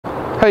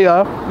Hey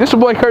y'all, this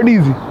your boy Kurt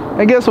Easy.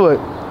 And guess what?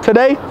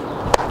 Today,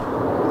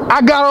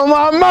 I got on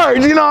my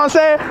merch, you know what I'm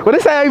saying? But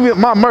this ain't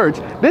even my merch.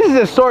 This is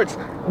just shorts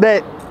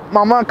that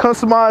my mom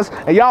customized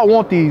and y'all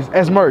want these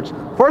as merch.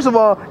 First of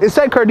all, it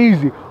say Kurt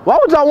Easy. Why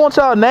would y'all want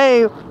y'all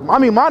name,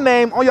 my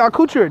name on y'all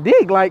coochie or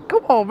dick? Like,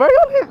 come on, bro.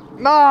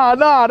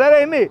 Nah, that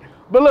ain't it.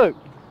 But look,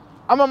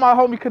 I'm on my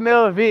homie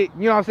Kanel Vic,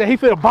 you know what I'm saying? He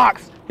finna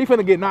box, he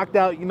finna get knocked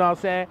out, you know what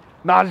I'm saying?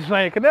 Nah, I'm just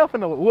saying, Kanel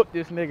finna whoop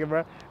this nigga,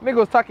 bro. Nigga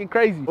was talking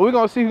crazy. But we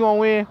gonna see who gonna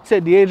win.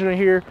 Said Deidre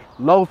here,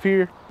 Loaf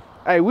here.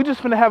 Hey, we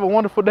just finna have a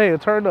wonderful day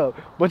and turn up.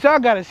 But y'all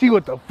gotta see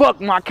what the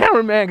fuck my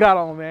cameraman got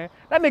on, man.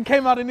 That nigga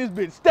came out in this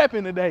bitch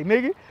stepping today,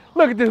 nigga.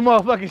 Look at this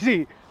motherfucking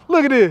shit.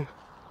 Look at this.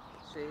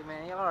 Shit,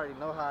 man, y'all already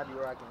know how I be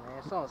rocking,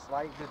 man. Something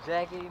slight, the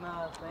jacket, you know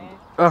what I'm saying?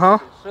 Uh-huh.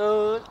 The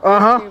shoes,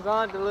 things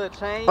on, the little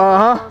chain,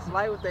 something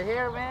slight with the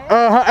hair, man.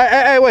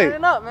 Hey, wait. Turn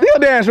it up, man. Do your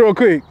dance real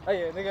quick. Oh,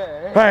 yeah,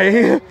 nigga.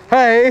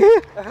 Hey.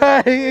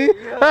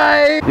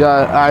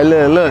 Y'all, all right,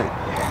 look.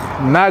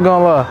 Not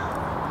gonna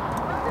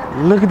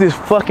lie. Look at this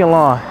fucking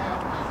lawn.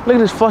 Look at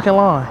this fucking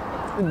lawn.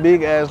 This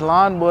big ass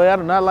lawn, boy. I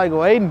do not like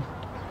waiting.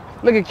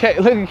 Look at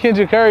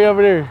Kendrick Curry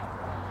over there.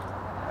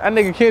 That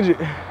nigga Kendrick.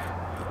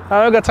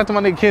 I gotta talk to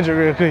my nigga Kendrick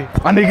real quick.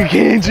 My nigga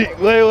Kendrick.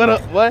 Wait, what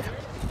up? What?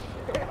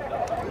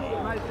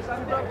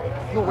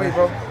 No way,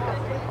 bro.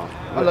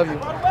 I love you.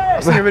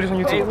 I've seen your videos on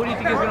YouTube. Hey, who do you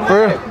think is gonna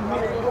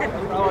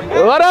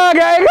win? What up,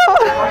 gang?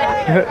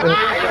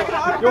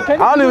 You okay?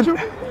 I don't even.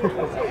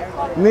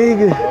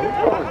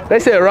 Nigga. They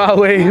said raw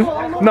wave.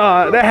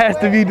 Nah, that has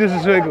to be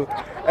disrespectful.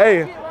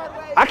 Hey,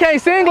 I can't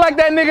sing like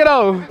that nigga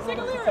though.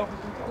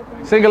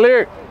 Sing a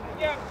lyric.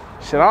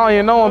 Shit, I don't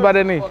even know one about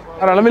that nigga.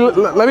 Hold on,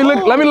 let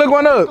me look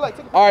one up.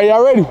 All right,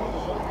 y'all ready?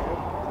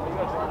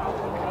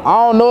 I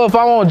don't know if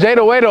I want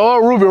Jada Waiter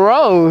or Ruby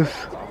Rose.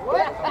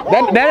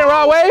 That ain't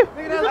Raw Wave?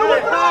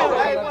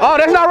 Oh,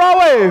 that's not Raw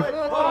Wave.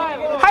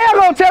 How y'all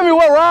gonna tell me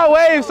what Raw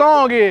Wave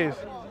song is?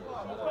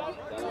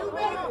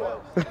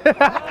 He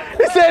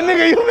said,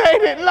 nigga, you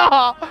made it.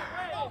 Nah.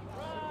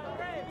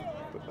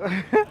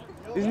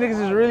 These niggas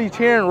is really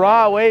cheering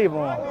Raw Wave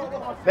on.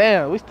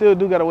 Damn, we still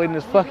do gotta wait in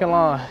this fucking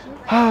line.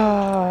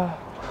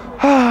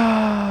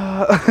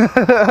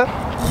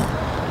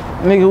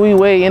 Nigga, we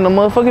way in the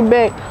motherfucking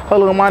back.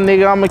 Hold on, my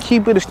nigga, I'ma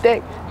keep it a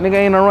stack. Nigga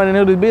ain't no running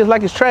into this bitch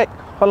like it's track.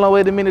 Hold on,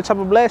 wait a minute,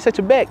 chopper blast at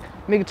your back.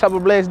 Nigga, chopper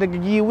blast, nigga,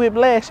 give you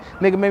whiplash.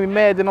 Nigga made me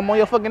mad, then I'm on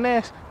your fucking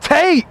ass.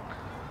 Tate!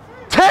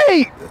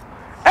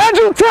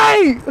 Andrew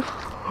Tate!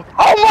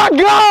 Oh my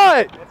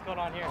God! What's going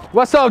on here?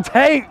 What's up,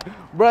 Tate?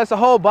 Bro, it's a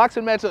whole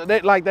boxing match.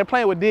 They're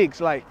playing with dicks.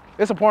 Like,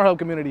 it's a Pornhub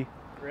community.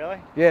 Really?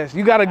 Yes,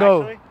 you gotta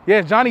go. Actually?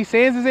 Yes, Johnny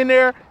Sands is in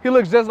there. He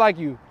looks just like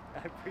you. I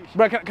appreciate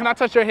Bro, can I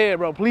touch your head,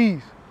 bro,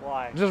 please?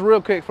 Why? Just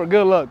real quick for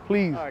good luck,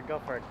 please. All right, go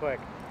for it, quick.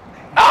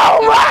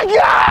 Oh my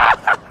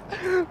God!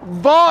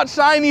 Bald,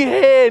 shiny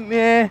head,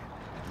 man.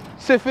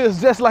 Shit feels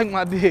just like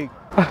my dick.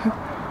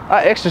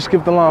 I extra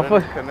skipped along.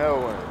 Fuck.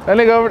 Kanel one. That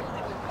nigga over.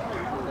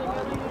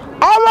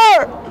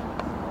 Omar!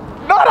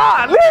 No,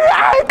 nigga,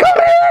 I ain't come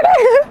here,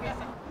 nigga.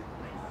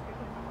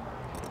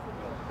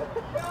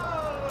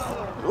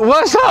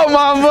 What's up,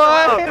 my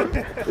boy?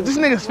 This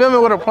nigga's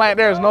filming with a plant.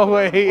 There's no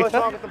way. What's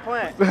wrong with the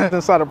plant?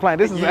 Inside the plant.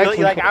 This is actually.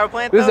 You like our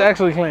plant? This though? is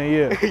actually clean,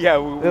 yeah. Yeah.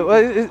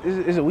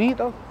 Is it weed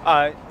though?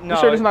 No. You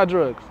sure it's not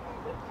drugs?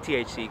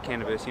 THC,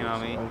 cannabis. You know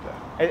what I mean?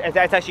 Okay.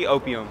 It's actually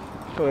opium.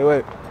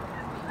 Wait.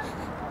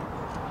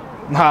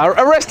 Nah,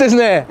 arrest this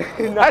man.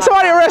 Nah,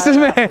 somebody arrest this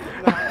man.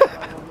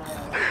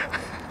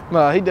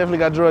 Nah, he definitely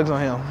got drugs on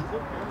him.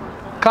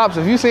 Cops,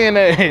 if you seeing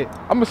that,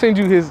 I'm gonna send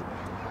you his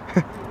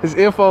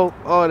info,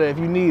 all that if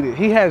you need it.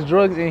 He has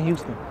drugs in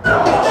Houston.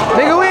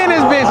 Nigga, we in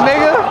this bitch,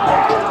 nigga.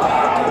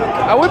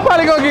 We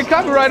probably gonna get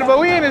copyrighted, but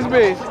we in this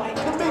bitch.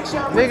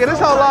 Nigga, this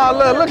whole law,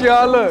 look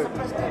y'all, look.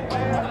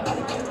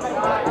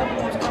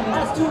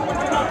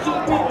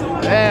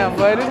 Damn,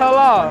 boy, this whole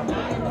law.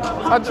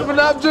 I'm tripping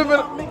up.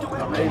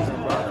 Amazing,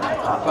 bro.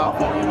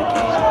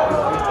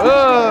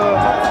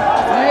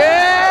 Yeah!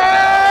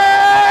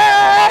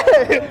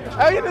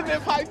 Hey, you just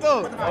been piped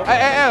up.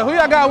 Hey, who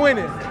y'all got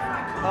winning?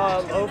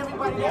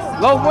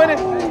 Loaf winning?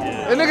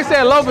 The nigga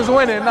said Loaf is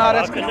winning. Nah,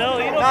 that's Kanel.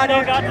 You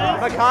don't got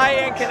this? Makai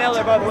and Kanel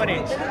are both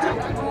winning.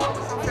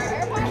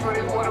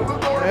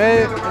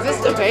 Hey. Is this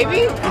the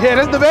baby? Yeah,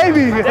 that's the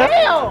baby.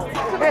 Damn!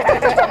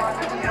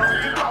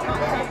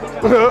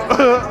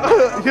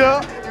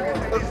 Yeah.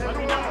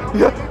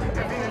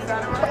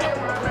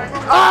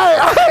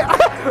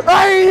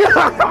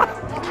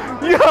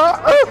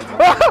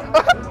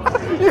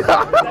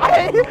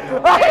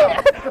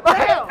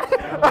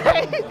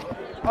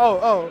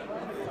 Oh.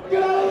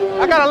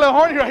 I got a little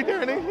horny right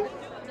there, nigga.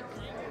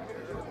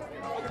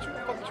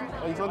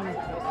 Oh, you fucking me? I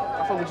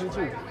fuck with you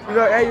too. You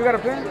got a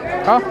pen?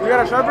 Huh? You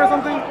got a Sharpie or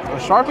something? A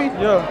Sharpie?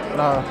 Yeah.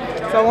 Nah.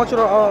 So I want you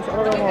to,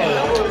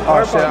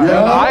 Oh shit.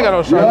 Yeah. I ain't got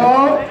no Sharpie.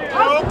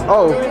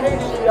 Oh.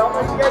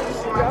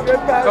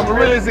 I'm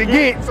real as it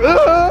gets.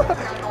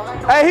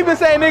 Hey, he been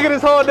saying nigga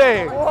this whole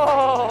day.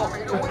 Whoa.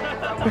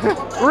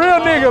 Real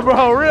nigga,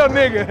 bro. Real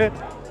nigga.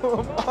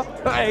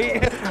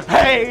 Hey.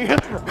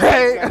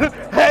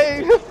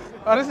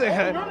 Oh, this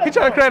nigga, he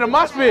trying to create a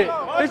mosh pit.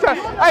 Hey,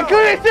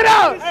 Kanel, sit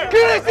out!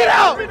 Kanel, sit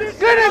out!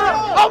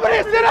 Kanel, open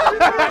this, sit out!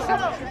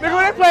 Nigga,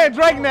 we're playing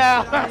Drake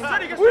now.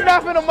 We're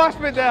not finna mosh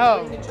pit that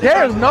hoe.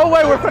 There's no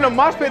way we're finna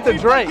mosh pit to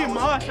Drake. Tell him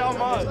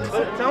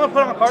to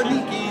put on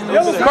Cardi.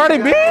 Cardi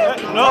B?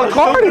 No,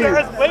 Cardi.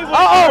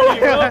 Oh,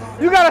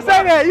 you gotta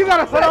say that. You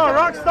gotta say on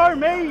Rockstar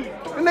made.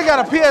 This nigga got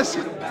a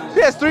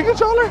PS3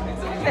 controller?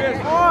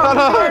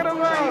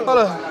 Hold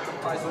on.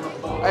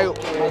 Hey.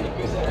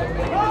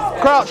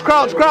 Crouch.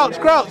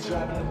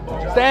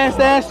 Stand.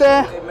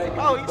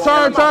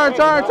 Turn.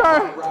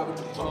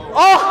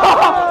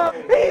 Oh,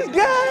 he's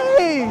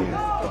gay.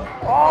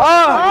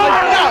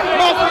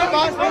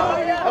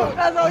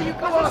 That's all you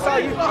come on. I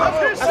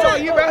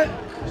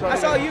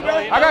saw you, bro.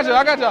 I got you.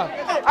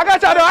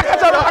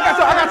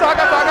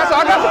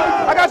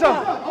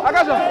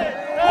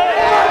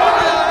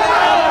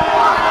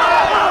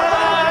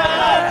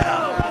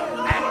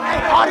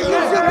 All the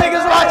YouTube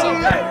niggas watching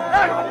you.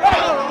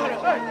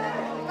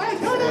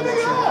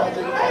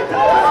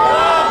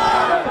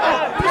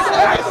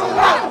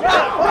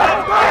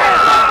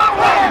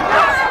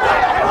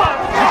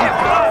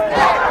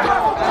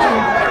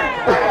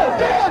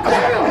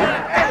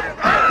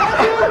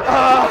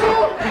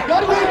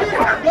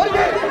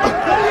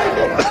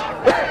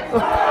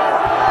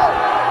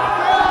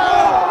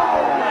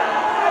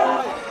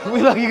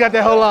 We lucky you got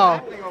that whole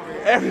on.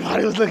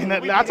 Everybody was looking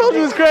at me. I told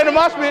you it was creating a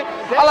mosh pit.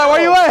 I'm like,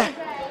 where you at?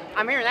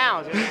 I'm here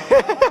now, dude.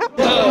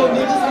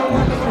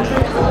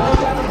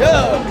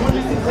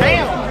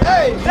 Damn.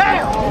 Hey.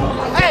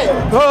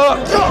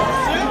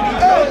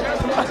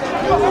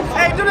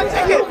 Hey, do the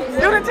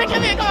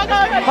ticket, man. Go.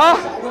 Huh?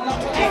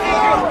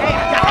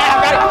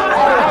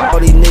 All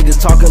these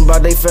niggas talking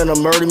about they finna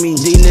murder me.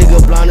 These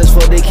niggas blind as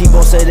fuck, they keep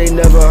on saying they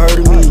never heard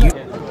of me.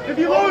 If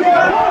you lose,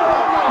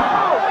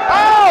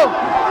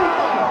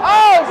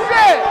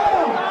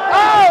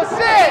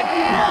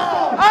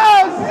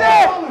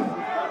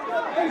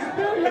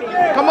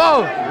 Come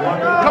on.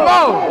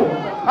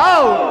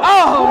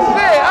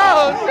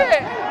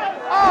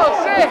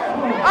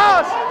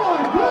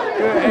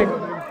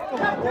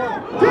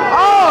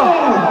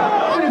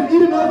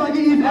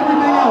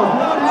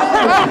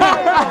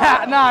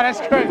 Nah,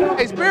 that's crazy.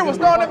 Hey, Spirit was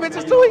throwing them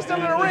bitches too. He's still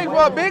in the ring.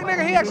 For a big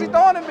nigga, he actually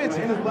throwing them bitches.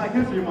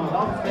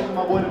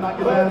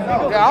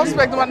 Yeah, I was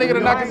expecting my nigga to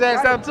knock his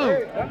ass out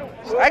too.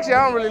 Actually,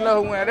 I don't really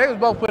know who won. They was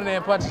both putting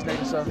in punches,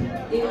 nigga, so.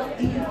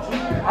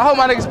 I hope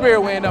my nigga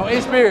Spirit win though,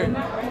 in spirit.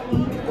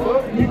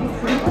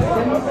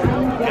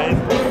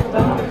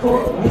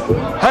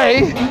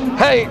 Hey.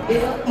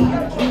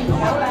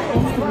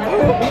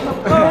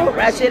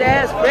 Ratchet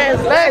ass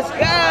friends, let's go.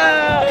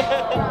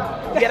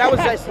 Yeah, that was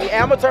sexy. Hey,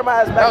 I'm gonna turn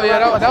my ass back. Oh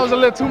yeah, that was a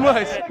little too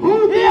much.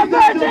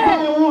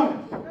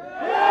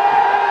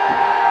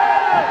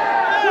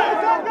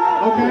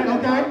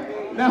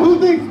 Okay. Now who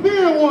thinks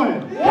Spirit won?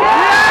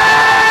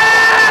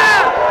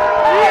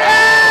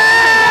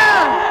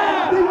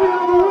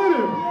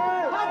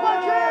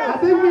 I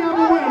think we have a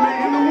winner,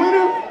 man. And the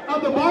winner of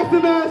the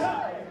boxing match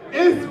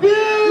is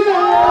Spirit!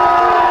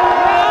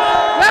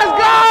 Let's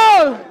go!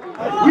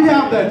 We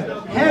have the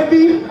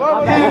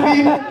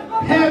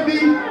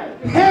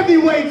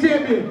heavyweight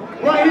champion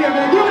right here,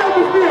 man. Give it up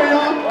for Spirit,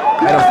 y'all.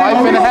 Hey, the fight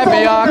finna happen,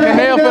 y'all.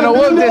 Kanel finna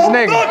whoop this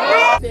nigga.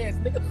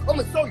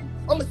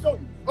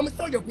 I'ma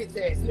show your bitch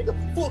ass, nigga.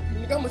 Fuck you,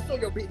 nigga. I'ma show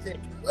your bitch ass.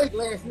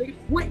 Ugly ass, nigga.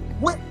 What?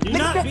 You're Nigga,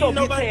 not get your beating bitch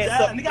nobody's ass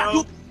up, ass, nigga.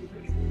 bro.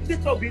 Get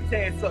your bitch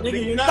ass up, Nigga,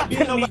 nigga. you're not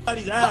beating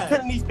nobody's Stop ass.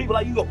 telling these people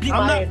like you gonna beat I'm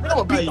my not ass. Nigga, I'm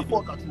gonna beat the fighting.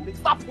 fuck out you, nigga.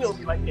 Stop telling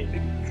me like that,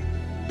 nigga.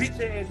 Bitch ass,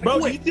 nigga. Bro,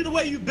 do Wait. you see the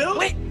way you built?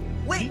 Wait. Nigga,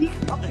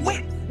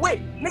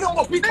 I'm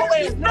gonna beat your ass.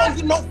 Nigga, don't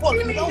get no fuck.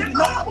 Nigga, don't get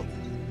no fuck.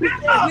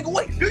 Bitch ass, nigga,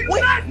 wait.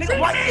 Nigga,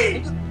 right there,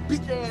 nigga.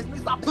 Bitch ass, nigga,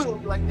 stop putting on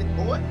me like that,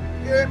 boy.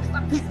 You heard me?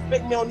 Stop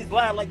disrespecting me on this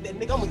line like that,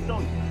 nigga. I'ma show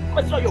you.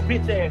 I'ma show your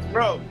bitch ass,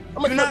 Bro,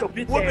 I'ma you're show not your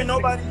bitch whooping ass.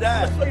 nobody's I'ma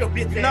ass. show your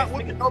bitch You're ass. not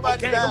whooping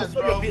nobody's Okay, I'ma ass,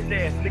 show bro. your bitch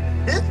ass,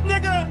 nigga. This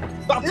nigga,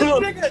 Stop this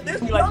putting nigga,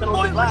 this me like that young on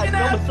boy this line. looking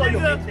I'ma ass show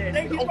your nigga, bitch ass.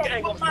 think he Okay, gonna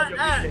I'm whoop gonna show my your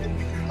ass. bitch ass.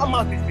 I'm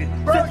out this bitch.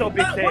 Bro, Sit your you're bitch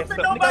not ass whooping up,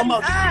 nigga. I'm out nobody's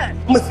this ass.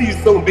 bitch. I'ma see you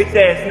soon, bitch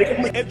ass,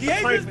 nigga. If the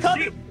agent's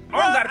coming, I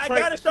don't gotta I train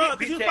gotta for show shit, up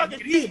because you bitch ass fucking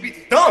nigga. These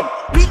bitches dumb.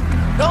 These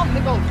bitches dumb,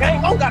 nigga on gang.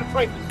 I don't gotta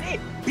train for shit.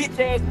 Bitch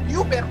ass nigga,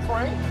 you better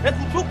train. That's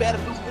what you better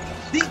do.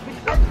 These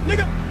bitches,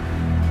 nigga.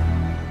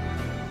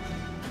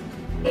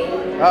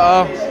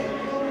 Uh-oh.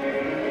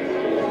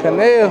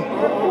 Kanel.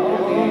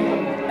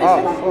 Oh,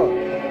 fuck.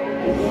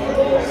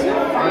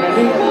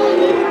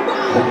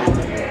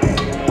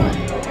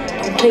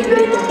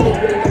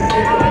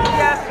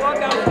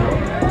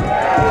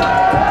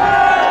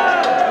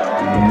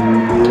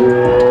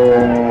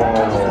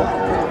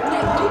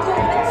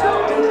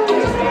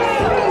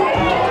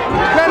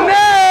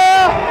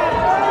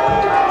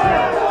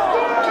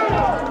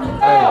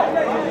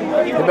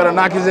 Hey, he better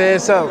knock his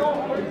ass out.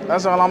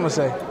 That's all I'm gonna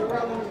say.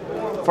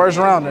 First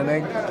rounder,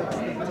 nigga.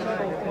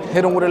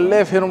 Hit him with a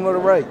left, hit him with a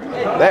right.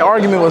 That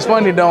argument was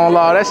funny though on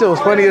Law. That shit was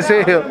funny as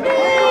hell. Yeah!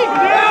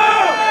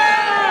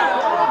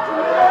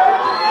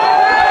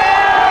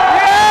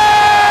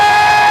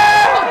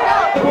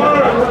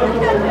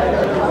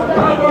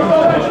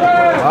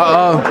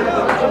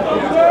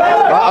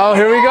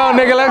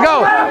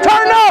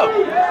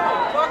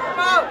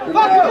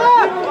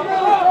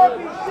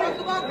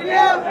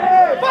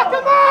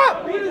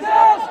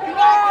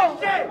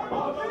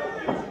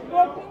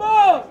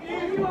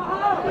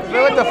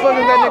 What the fuck is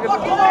that nigga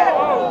doing?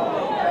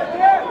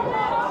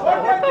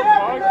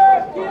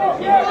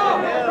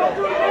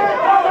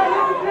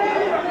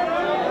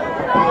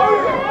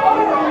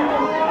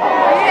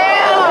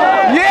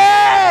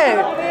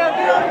 Yeah!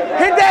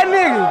 Hit that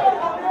nigga!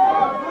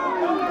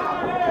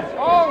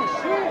 Oh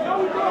shit!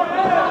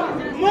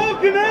 Come on,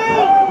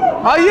 Kanel!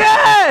 Oh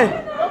yeah!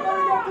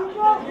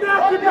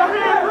 Keep your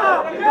hands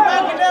up! Keep your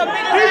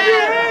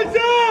hands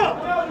up!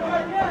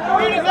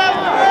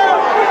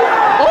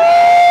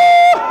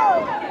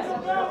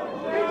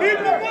 Keep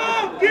them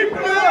up! Keep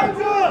your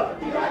hands up!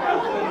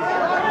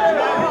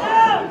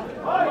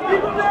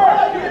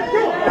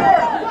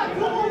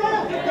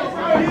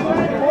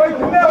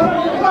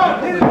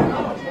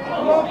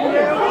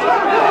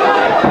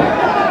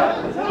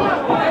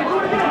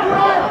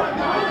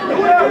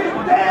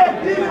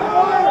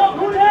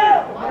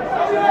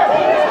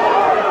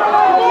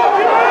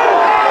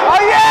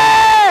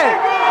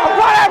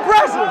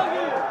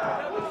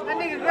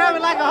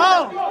 Like a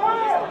hoe.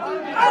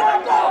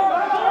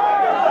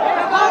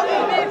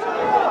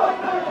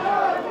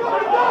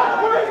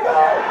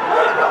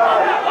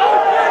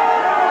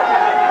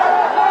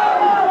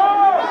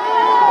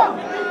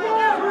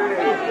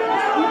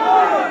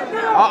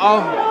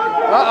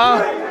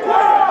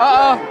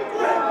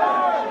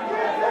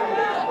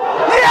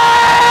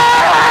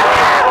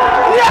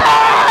 Yeah!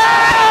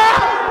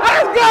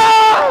 Let's go!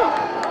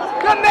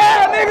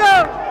 Kanel, nigga!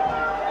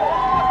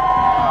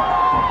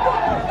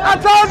 I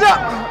told you!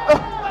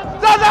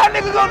 That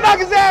nigga gonna knock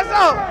his ass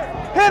out.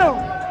 Hit him.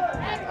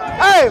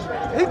 Hey,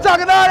 he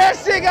talking all that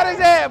shit, got his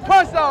head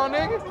punched on,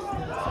 nigga.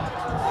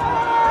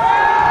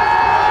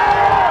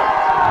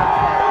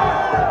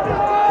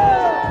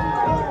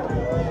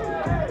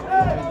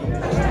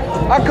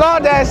 I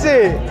called that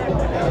shit.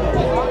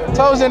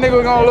 Told you that nigga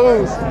was gonna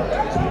lose.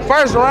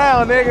 First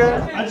round,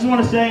 nigga. I just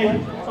want to say,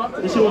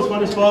 this shit was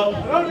fun as fuck.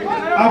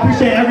 I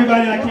appreciate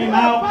everybody that came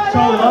out,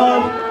 showed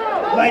love.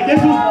 Like,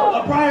 this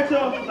was prior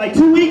to, like,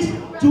 2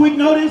 week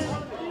notice.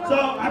 So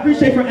I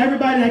appreciate for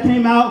everybody that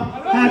came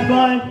out, had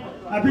fun.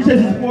 I appreciate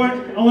the support.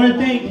 I want to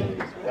thank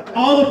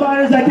all the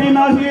fighters that came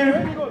out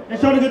here and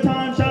showed a good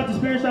time. Shout out to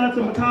Spirit, shout out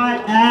to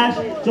Makai, Ash,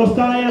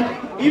 Josiah,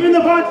 even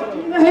the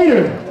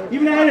hater.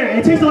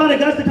 It takes a lot of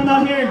guts to come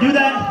out here and do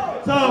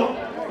that. So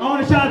I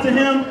want to shout out to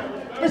him.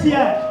 Where's he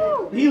at?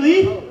 He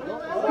leave?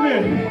 Come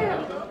here.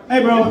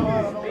 Hey bro,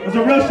 it was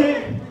a real shit.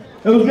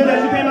 It was good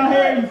that you came out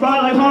here, you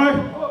fought like hard.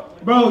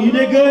 Bro, you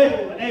did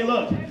good. But hey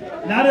look,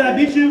 now that I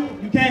beat you,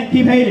 you can't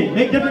keep hating.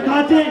 Make different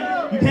content.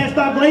 You can't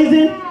stop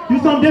blazing. Do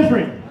something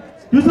different.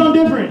 Do something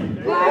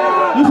different.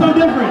 Do something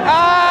different.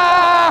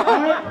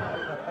 Alright?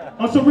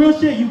 On some real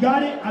shit, you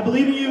got it. I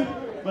believe in you.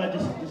 But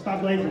just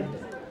stop blazing.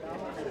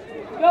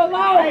 Go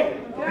loud.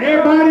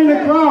 Everybody in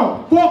the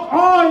crowd, fuck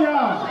all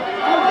y'all.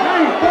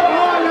 Okay, fuck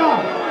all y'all.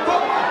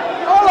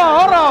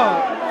 Hold on.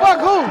 Fuck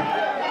who?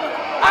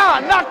 Ah,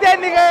 knock that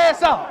nigga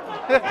ass out.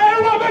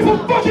 Everyone make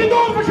some fucking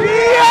noise for shit.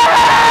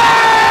 Yeah!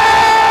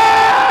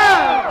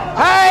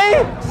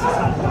 Hey!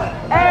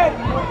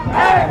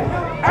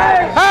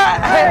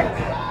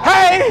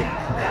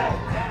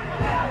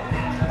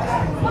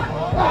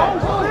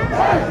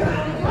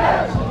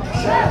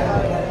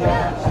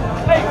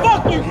 Hey,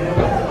 fuck you.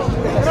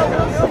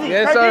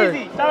 Yes, sir.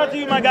 Easy. Shout out to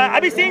you, my guy. I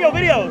be seeing your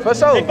videos. For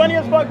sure. They funny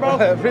as fuck, bro.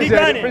 Keep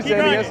grinding. Keep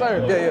grinding. Yes,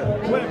 sir.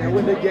 Yeah.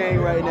 With the gang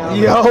right now.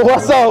 Yo,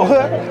 what's up?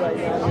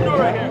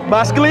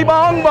 Basketball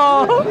bong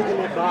bong.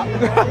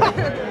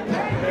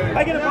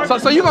 I get a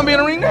So you gonna be in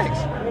the ring next?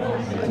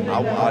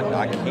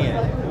 I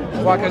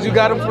can't. Why? Cause you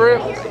got him for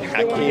real?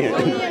 I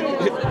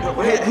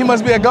can't. He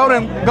must be a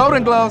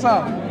golden gloves,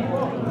 huh?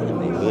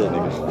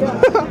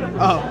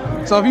 Oh,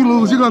 so if you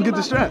lose, you're gonna get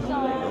the strap.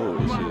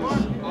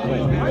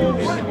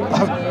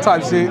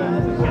 Type shit.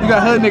 You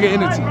got hood nigga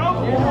energy.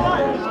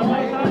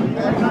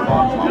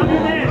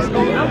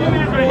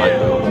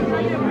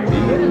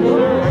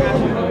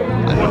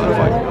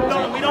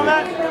 We don't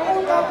have.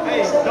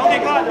 Hey, don't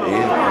get caught though.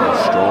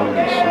 Strong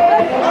as shit.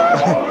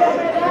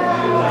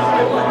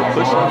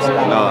 Push-ups?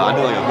 No, I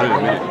do like 100 a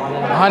minute.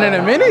 100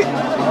 a minute?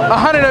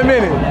 100 a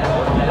minute.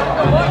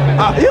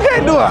 You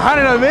can't do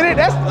 100 a minute.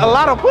 That's a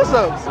lot of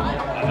push-ups.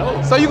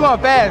 So you going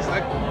fast?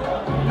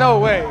 No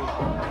way.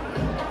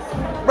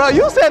 Bro,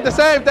 you said the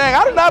same thing.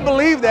 I do not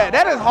believe that.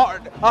 That is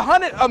hard.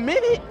 100 a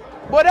minute?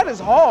 Boy, that is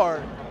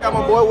hard. Got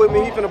my boy with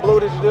me. He finna blow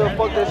this deal.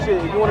 Fuck that shit.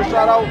 If you want to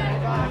shout out,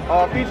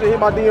 feature, hit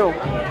my DM.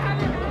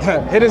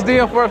 Hit his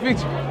DM for a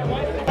feature.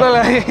 Look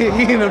like he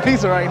eating a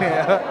pizza right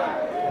now.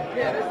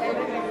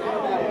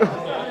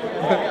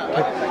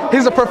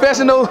 He's a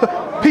professional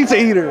pizza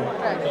eater.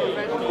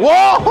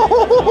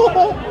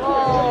 Whoa!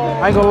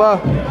 I ain't gonna lie.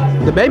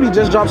 The baby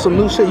just dropped some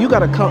new shit. You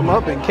gotta come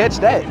up and catch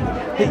that.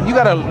 You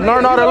gotta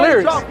learn all the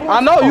lyrics. I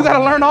know, you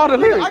gotta learn all the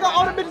lyrics. I got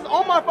all the bitches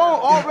on my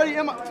phone already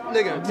in my...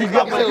 Nigga, you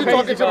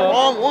talking to the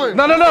wrong one.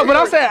 No, but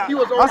I'm saying... I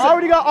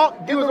already got all...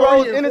 He was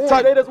already in his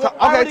I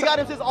already got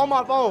his on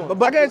my phone.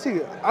 But I guarantee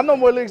you, I know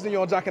more lyrics than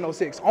you on Jock and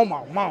 06. On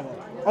my mama.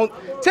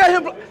 Tell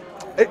him...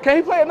 Can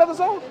he play another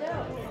song?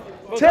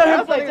 Tell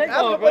him...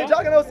 Play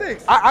Jock and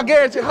 06. I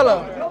guarantee... Hold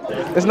up.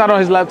 It's not on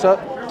his laptop.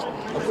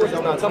 Of course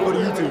it's not. Tell him go to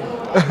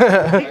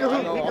YouTube. He can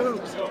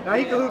hoop. Now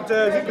he can hoop,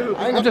 Tuz. He can hoop.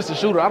 I'm just a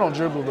shooter. I don't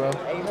dribble, bro.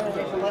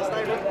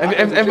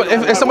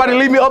 If somebody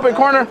leave me up in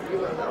corner,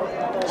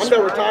 I'm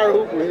that retired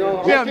hooper, you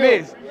know. yeah,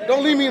 miss.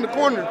 Don't leave me in the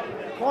corner.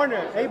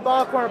 Corner. 8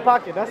 ball, corner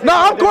pocket. That's No,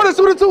 I'm corner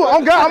shooter too.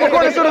 I'm God. I'm a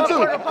corner shooter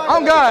too.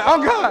 I'm God.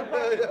 I'm God.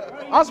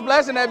 I'm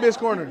splashing that bitch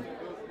corner.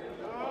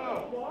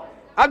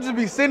 I just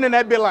be sitting in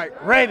that bit like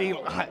ready.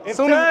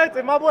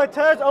 If my boy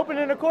Tuz open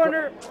in the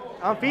corner,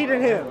 I'm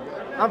feeding him.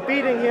 I'm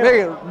feeding him.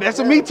 Nigga, that's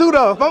me too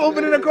though. If I'm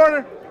opening the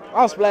corner,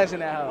 I'm splashing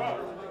that house.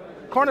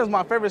 Corner's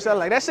my favorite shot.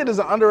 Like that shit is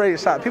an underrated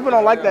shot. People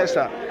don't like that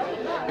shot.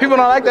 People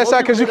don't like that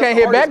shot because you can't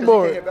hit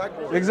backboard.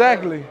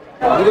 Exactly.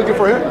 You looking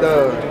for him?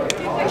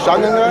 The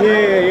shotgun guy?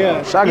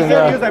 Yeah. Shotgun He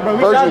guy. was like, bro,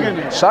 we Version.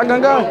 shotgunning.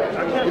 Shotgun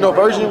guy? You know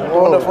version? You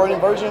know the Freudian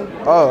version?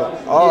 I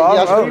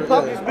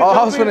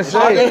was finna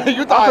say.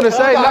 You I'm thought- finna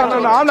say.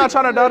 No. I'm not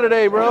trying to die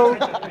today, bro.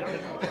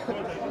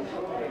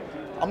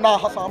 I'm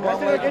not. That's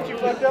gonna get you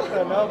fucked up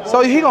though, no?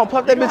 So he gonna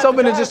pop that bitch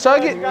open and just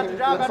chug it? Got the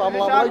job after the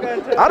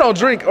shotgun too. I don't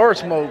drink or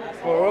smoke.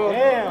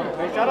 Damn,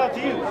 man, shout out to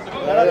you.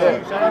 Shout out to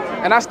you. Shout out to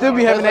you. And I still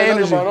be having that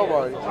energy.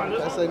 Nobody.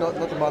 Can't say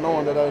nothing about no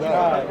one that ain't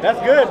that. That's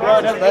good,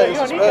 bro. That's good. You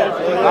don't need that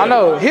shit. I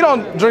know. He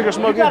don't drink or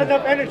smoke You got either.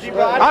 enough energy,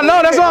 bro. I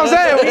know, that's what I'm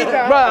saying. You need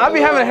that. Bro, I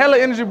be having hella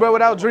energy, bro,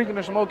 without drinking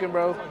or smoking,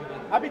 bro.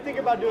 I be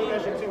thinking about doing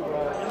that shit too,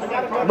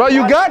 bro. Bro,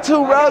 you got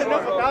to, bro.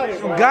 Enough about it,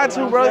 You got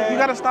to, bro. You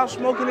gotta stop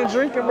smoking and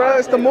drinking, bro.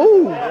 It's the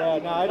move. Yeah,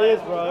 no, it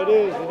is, bro. It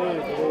is.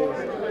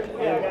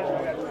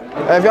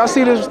 Hey, if y'all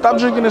see this, stop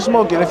drinking and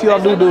smoking. If y'all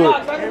do it.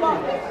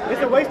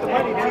 It's a waste of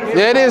money, dude.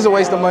 Yeah, it is a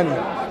waste of money.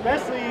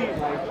 Especially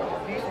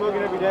you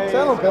smoking every day.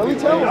 Tell him, Pelly.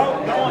 Tell him.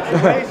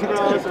 It's a waste,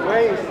 bro. It's a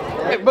waste.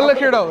 Hey, but look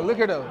here, though.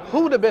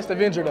 Who the best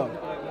Avenger, though?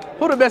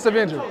 Who the best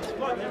Avenger?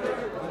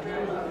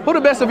 Who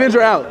the best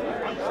Avenger out?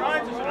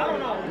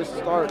 Mr.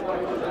 Stark.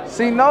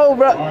 See, no,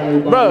 bro.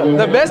 Bro,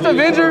 the best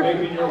Avenger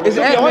is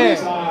Ant-Man.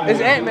 It's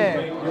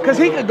Ant-Man. Because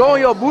he could go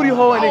in your booty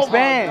hole and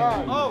expand.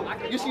 Oh,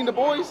 you seen The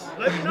Boys?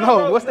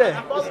 No, what's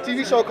that? It's a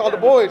TV show called The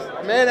Boys.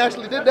 A man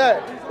actually did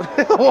that.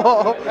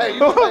 Whoa. Hey, you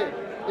know,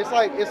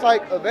 it's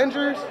like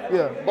Avengers,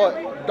 Yeah.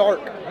 but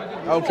dark.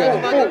 Okay.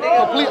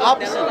 Complete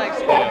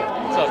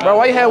opposite. Bro,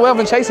 why you had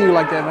Welvin chasing you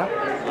like that, man?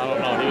 I don't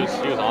know.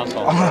 He was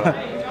awesome.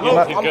 He's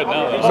good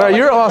now. Bro,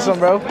 you're awesome,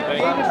 bro.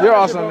 You're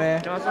awesome,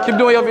 man. Keep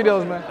doing your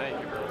videos, man.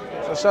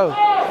 For sure.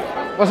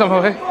 What's up,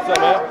 homie? What's up,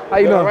 man? How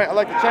you doing? Right, I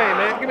like the chain,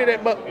 man. Give me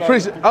that buck.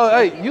 Appreciate. Oh,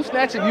 hey, you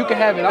snatch it, you can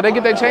have it. They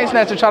get that chain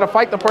snatch and try to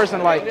fight the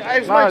person like.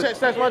 Hey, nah,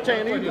 that's my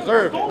chain. You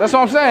deserve it. that's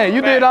what I'm saying.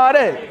 You did all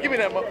that. Give me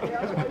that buck.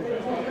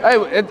 Hey,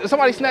 if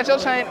somebody snatch your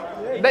chain,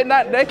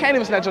 they can't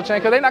even snatch your chain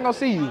because they're not gonna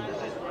see you.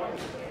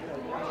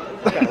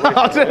 I'm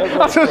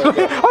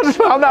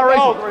not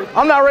racist.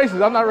 I'm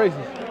not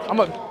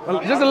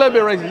racist. Just a little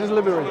bit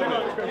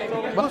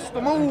racist. What's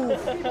the move?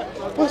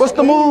 What's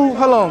the move?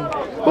 Hold on.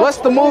 What's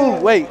the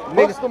move? Wait,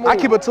 What's the nigga, move? I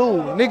keep a tool.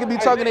 Nigga be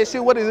talking that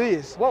shit. What it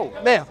is? Whoa.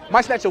 Damn,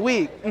 might snatch your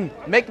wig.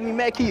 Making me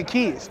mad, kill your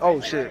kids.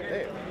 Oh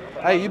shit.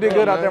 Hey, you did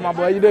good out there, my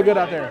boy. You did good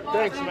out there.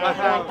 Thanks, man.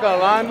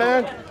 Line,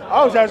 man.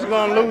 I was actually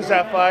gonna lose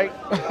that fight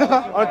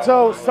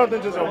until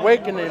something just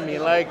awakened in me.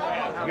 Like,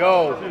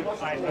 yo,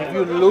 if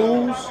you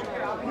lose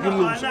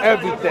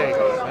everything.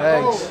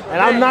 Thanks.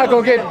 And I'm not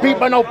gonna get beat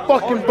by no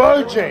fucking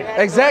virgin.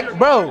 Exact,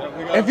 bro.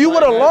 If you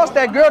would have lost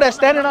that girl that's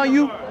standing on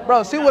you,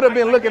 bro, she would have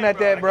been looking at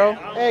that, bro.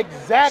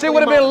 Exactly. She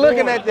would have been my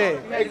looking point. at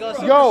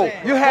that. Yo,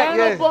 You had-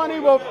 Hannah yeah. Bunny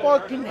will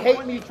fucking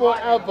hate me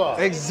forever.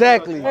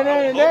 Exactly. And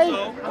then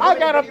I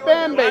got a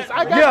fan base.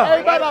 I got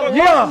everybody that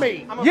Yeah. love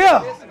me.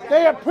 Yeah.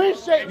 They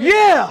appreciate me.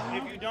 Yeah.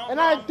 And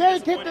I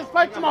dedicate this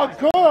fight to my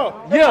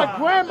girl and Yeah. my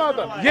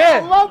grandmother.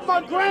 Yeah. I love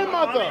my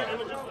grandmother.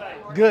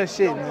 Good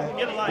shit, man.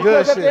 Good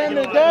Because at the shit. end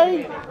of the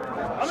day,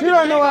 she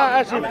don't know I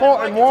actually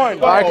fought and won.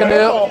 All right,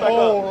 Kanel.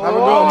 Oh, Have a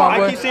good one, my I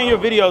boy. keep seeing your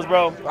videos,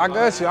 bro. I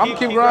got you. I'm Keep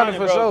keep grinding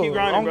for bro. sure. Keep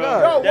grinding, On bro.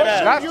 God. Yo,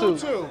 what's Got your to.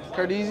 YouTube?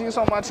 Curtis, it's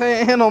on my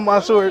chain and on my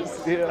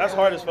shorts. Yeah. That's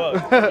hard as fuck.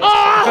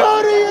 I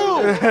heard of you.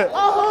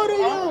 I heard of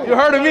you. You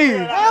heard of me?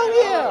 Hell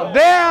yeah.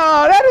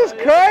 Damn, that is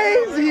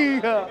crazy.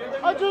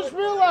 I just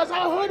realized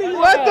I heard of you.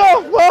 What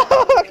the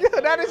fuck?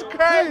 That is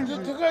crazy.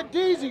 To get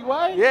Deezy,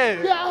 right?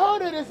 Yeah. Yeah, I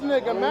heard of this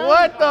nigga, man.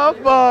 What the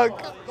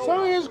fuck? Some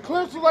of his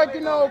clips are like,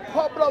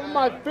 popping up in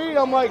my feed.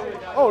 I'm like,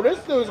 oh, this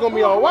dude's gonna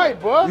be all right,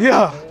 bro.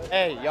 Yeah.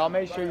 Hey, y'all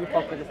make sure you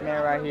fuck with this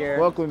man right here.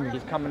 Welcome me.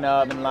 He's coming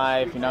up in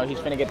life. You know, he's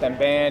finna get them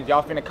bands.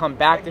 Y'all finna come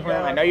back to him.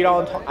 I know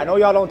y'all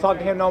don't talk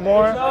to him no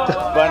more,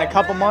 but in a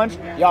couple months,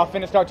 y'all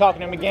finna start talking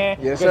to him again.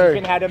 Yes, because sir.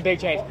 He's finna have them big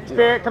change.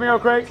 Spirit, come here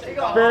real quick.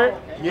 Spirit,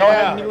 go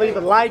ahead and leave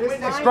a like,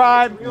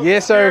 subscribe.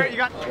 Yes, sir.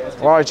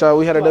 All right, y'all.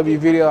 We had a W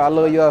video. I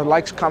love y'all.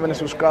 Like, comment, and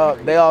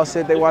subscribe. They all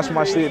said they watch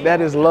my shit. That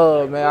is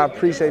love, man. I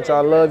appreciate y'all.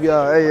 I love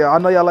y'all. Hey, I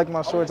know y'all like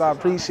my shorts. I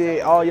appreciate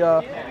all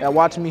y'all that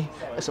watch me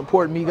and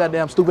support me.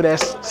 Goddamn stupid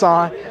ass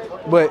sign.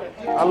 But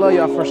I love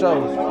y'all for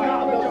sure.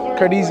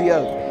 Curtis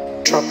out.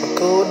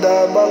 Tropical,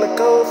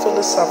 diabolical,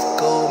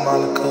 philosophical,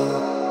 molecule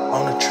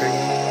on a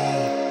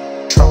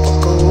tree.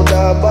 Tropical,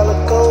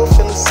 diabolical.